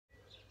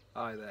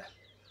Hi there.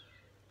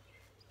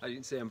 As you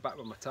can see, I'm back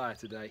with my tyre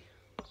today.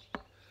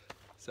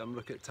 So I'm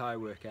looking at tyre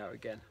workout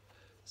again.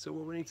 So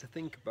what we need to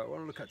think about, what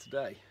I look at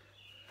today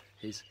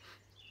is,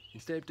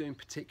 instead of doing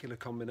particular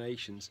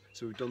combinations,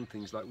 so we've done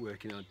things like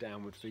working on a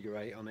downward figure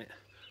 8 on it,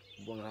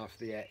 1/2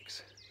 the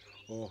X,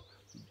 or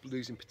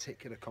losing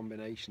particular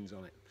combinations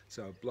on it.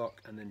 So a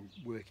block and then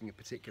working a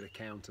particular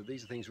counter.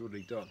 These are things we've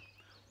already done.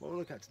 What we'll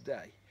look at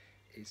today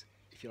is,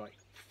 if you like,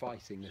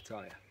 fighting the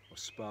tyre or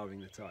sparring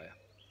the tyre.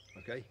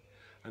 Okay?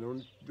 And I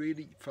want to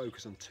really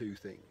focus on two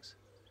things.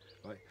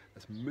 Right?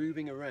 That's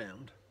moving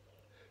around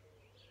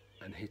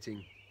and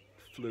hitting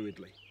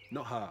fluidly,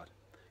 not hard.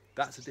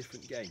 That's a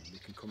different game. We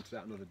can come to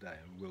that another day,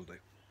 and will do.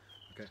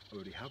 Okay, I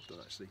already have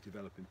done actually,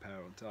 developing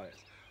power on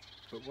tyres.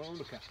 But what I'll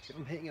look at, if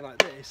I'm hitting it like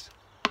this,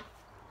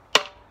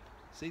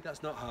 see,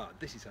 that's not hard.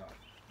 This is hard.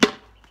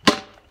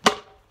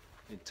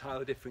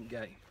 Entirely different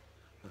game.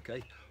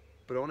 Okay,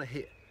 but I want to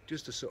hit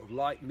just a sort of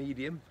light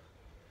medium,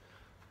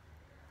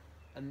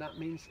 and that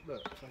means,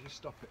 look, if I just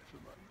stop it for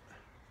a moment,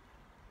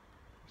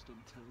 just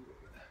untangle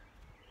it there.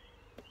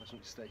 I just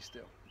want to stay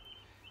still.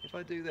 If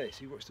I do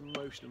this, you watch the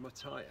motion of my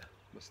tyre,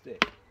 my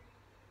stick.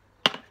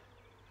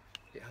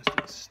 It has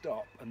to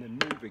stop and then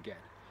move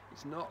again.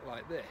 It's not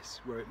like this,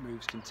 where it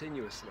moves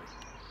continuously.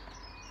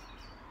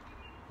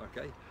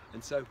 Okay,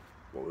 and so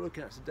what we're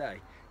looking at today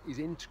is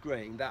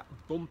integrating that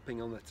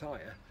bumping on the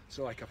tyre,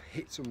 so like I've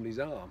hit somebody's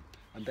arm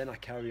and then I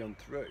carry on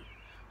through.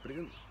 But it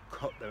doesn't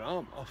cut their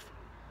arm off,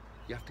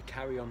 you have to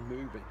carry on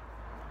moving.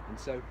 And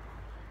so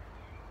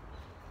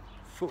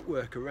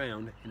footwork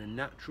around in a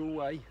natural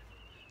way,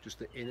 just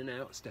the in and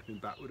out, stepping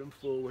backward and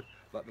forward,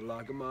 like the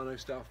Lagamano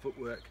style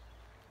footwork,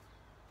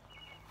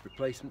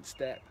 replacement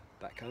step,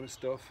 that kind of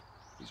stuff.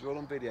 These are all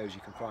on videos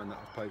you can find that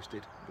I've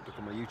posted. But look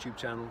on my YouTube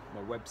channel,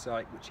 my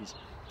website, which is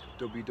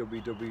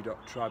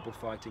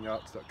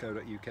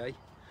www.tribalfightingarts.co.uk,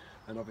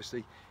 and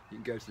obviously you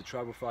can go to the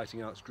Tribal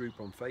Fighting Arts group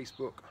on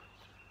Facebook,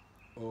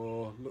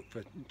 or look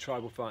for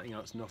Tribal Fighting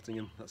Arts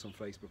Nottingham, that's on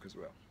Facebook as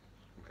well.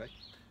 Okay,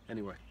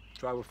 anyway,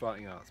 Tribal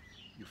Fighting Arts,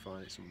 you'll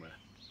find it somewhere.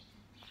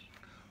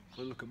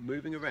 We'll look at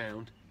moving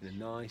around in a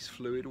nice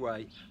fluid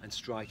way and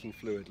striking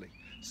fluidly.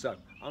 So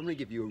I'm going to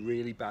give you a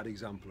really bad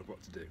example of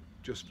what to do,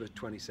 just for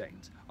 20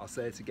 seconds. I'll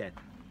say it again.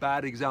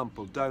 Bad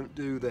example, don't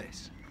do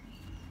this.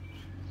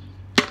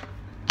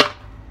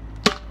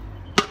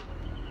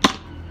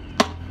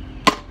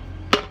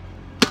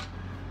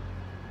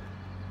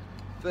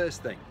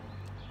 First thing,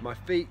 my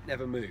feet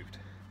never moved.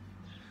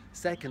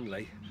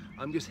 Secondly,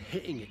 I'm just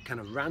hitting it kind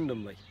of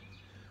randomly,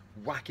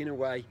 whacking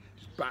away,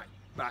 just back,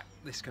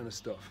 this kind of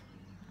stuff.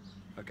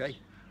 Okay,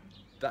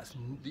 that's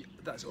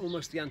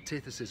almost the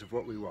antithesis of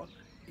what we want.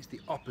 It's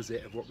the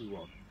opposite of what we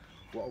want.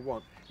 What I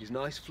want is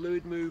nice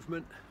fluid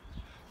movement,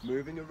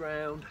 moving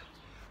around.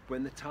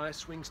 When the tyre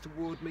swings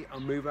toward me,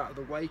 I'll move out of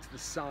the way to the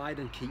side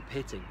and keep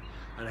hitting.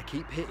 And I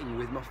keep hitting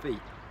with my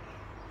feet.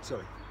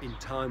 Sorry, in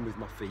time with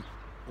my feet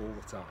all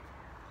the time.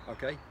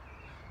 Okay?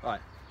 All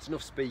right, it's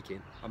enough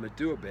speaking. I'm going to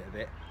do a bit of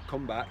it,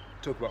 come back,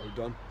 talk about what we've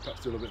done,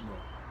 perhaps do a little bit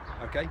more.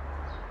 Okay?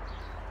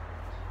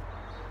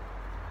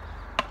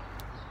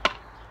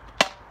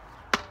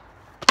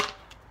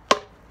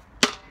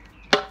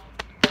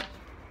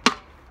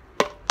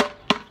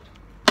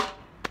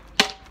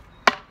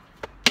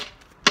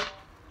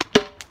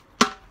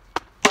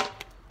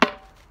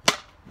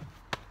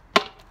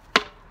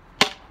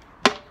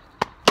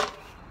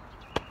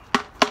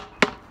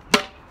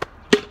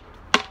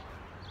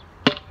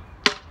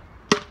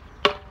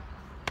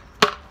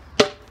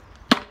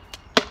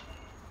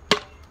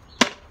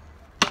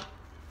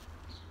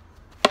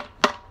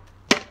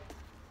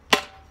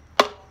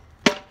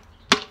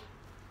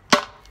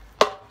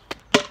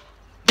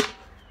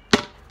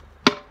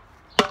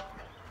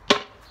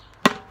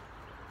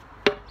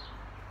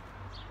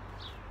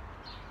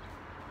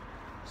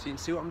 So you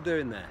can see what I'm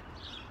doing there.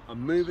 I'm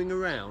moving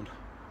around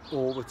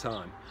all the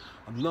time.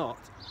 I'm not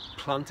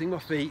planting my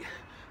feet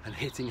and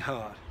hitting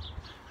hard.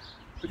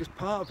 Because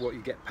part of what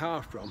you get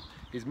power from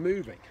is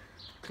moving.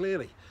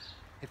 Clearly,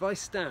 if I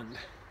stand,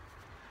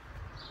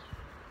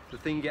 the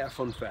thing you get a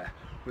fun fair,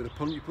 with a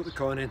punch, you put the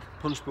coin in,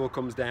 punch ball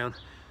comes down,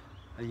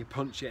 and you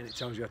punch it and it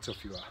tells you how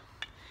tough you are.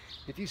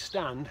 If you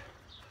stand,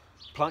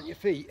 plant your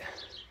feet,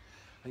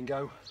 and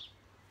go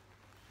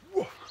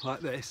whoa, like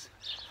this,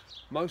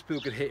 most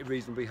people could hit it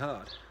reasonably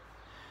hard.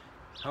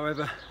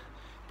 However,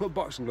 put a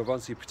boxing glove on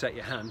so you protect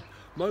your hand.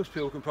 Most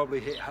people can probably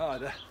hit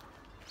harder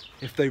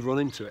if they run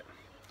into it.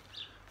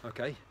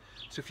 Okay,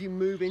 so if you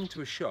move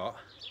into a shot,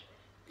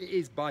 it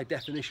is by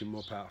definition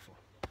more powerful.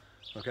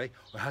 Okay,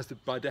 or it has the,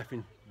 by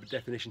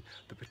definition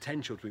the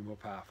potential to be more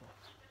powerful.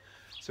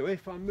 So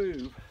if I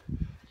move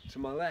to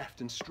my left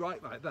and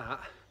strike like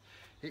that,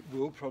 it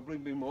will probably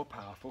be more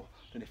powerful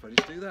than if I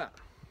just do that.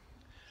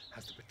 It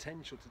has the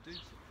potential to do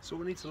so. So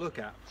what we need to look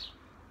at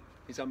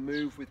is I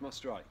move with my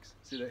strikes.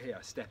 See that here,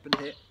 I step and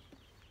hit,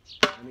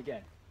 and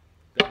again,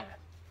 there.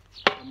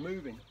 I'm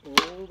moving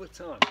all the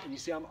time, and you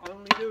see I'm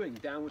only doing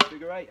downward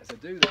figure 8 as I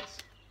do this.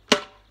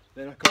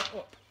 Then I come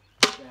up,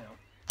 down,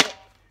 up.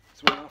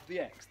 It's 1/2 the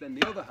X, then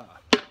the other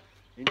half.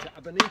 into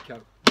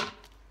abanico.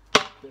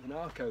 Bit of an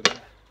arco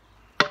there.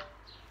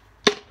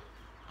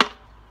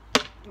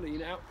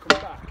 Lean out,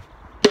 come back.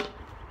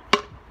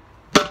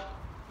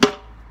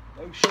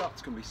 Those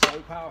shots can be so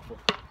powerful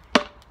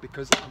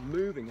because I'm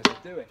moving as I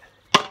do it.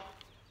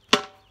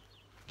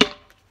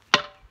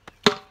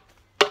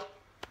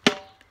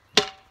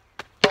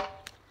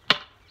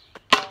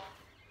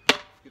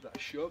 Give that a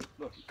shove.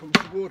 Look, it comes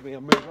toward me, I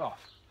move off.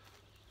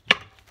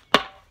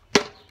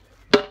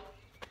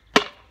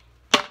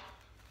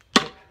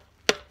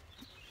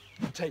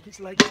 Take its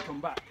legs to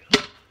come back.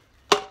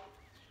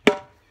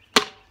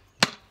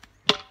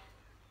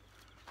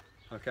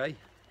 Okay?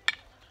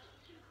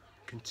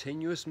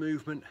 Continuous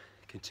movement,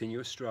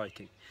 continuous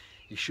striking.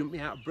 You shouldn't be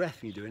out of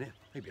breath when you're doing it,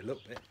 maybe a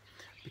little bit,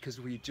 because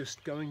we're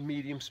just going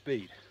medium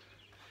speed.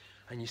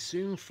 And you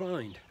soon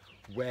find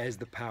where's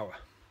the power,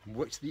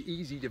 what's the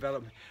easy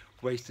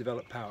ways to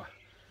develop power.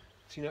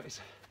 So you notice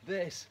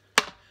this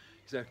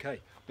is okay,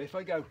 but if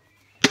I go,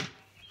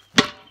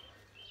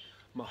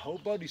 my whole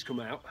body's come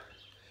out,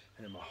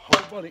 and then my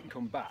whole body can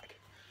come back,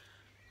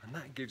 and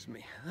that gives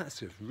me,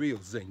 that's a real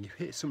zing. You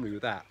hit somebody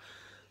with that,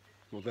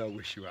 well, they'll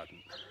wish you hadn't.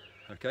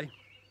 Okay?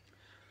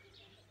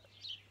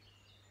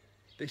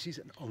 This is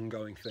an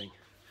ongoing thing.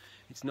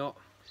 It's not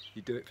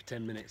you do it for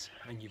 10 minutes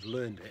and you've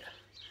learned it.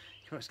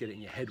 You can't just get it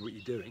in your head what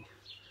you're doing.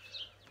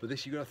 But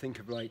this you've got to think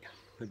of like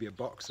maybe a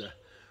boxer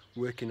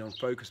working on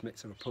focus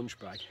mitts or a punch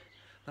bag.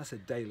 That's a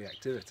daily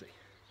activity.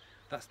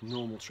 That's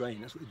normal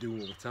training. That's what they do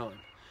all the time.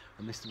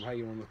 And this is how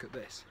you want to look at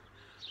this.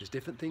 There's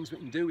different things we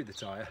can do with the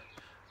Tyre,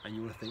 and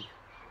you want to think,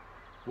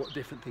 what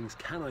different things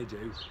can I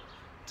do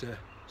to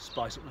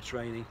spice up my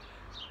training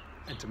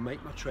and to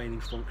make my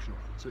training functional,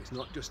 so it's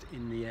not just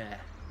in the air.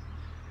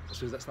 I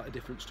suppose that's like the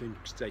difference between,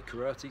 say, a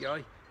karate guy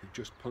who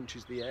just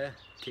punches the air,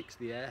 kicks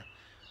the air,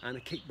 and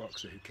a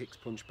kickboxer who kicks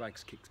punch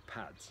bags, kicks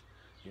pads.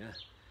 Yeah,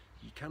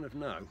 you kind of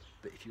know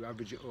that if you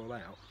average it all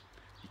out,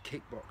 your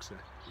kickboxer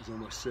is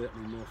almost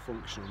certainly more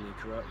functional than your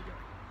karate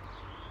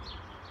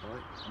guy.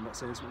 Right? I'm not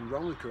saying there's something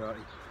wrong with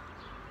karate.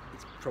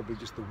 It's probably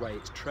just the way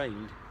it's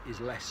trained is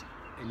less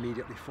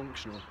immediately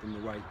functional than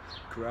the way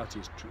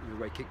karate is, the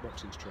way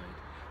kickboxing is trained.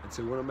 And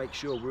so we want to make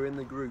sure we're in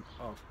the group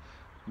of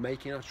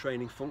making our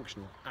training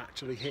functional,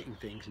 actually hitting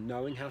things,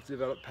 knowing how to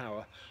develop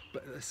power,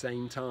 but at the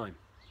same time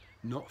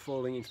not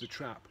falling into the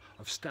trap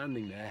of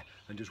standing there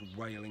and just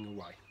wailing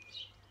away.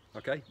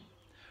 Okay?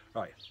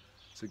 Right,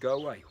 so go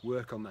away,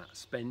 work on that,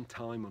 spend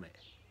time on it.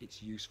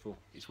 It's useful,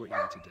 it's what you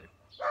need to do.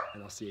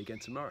 And I'll see you again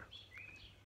tomorrow.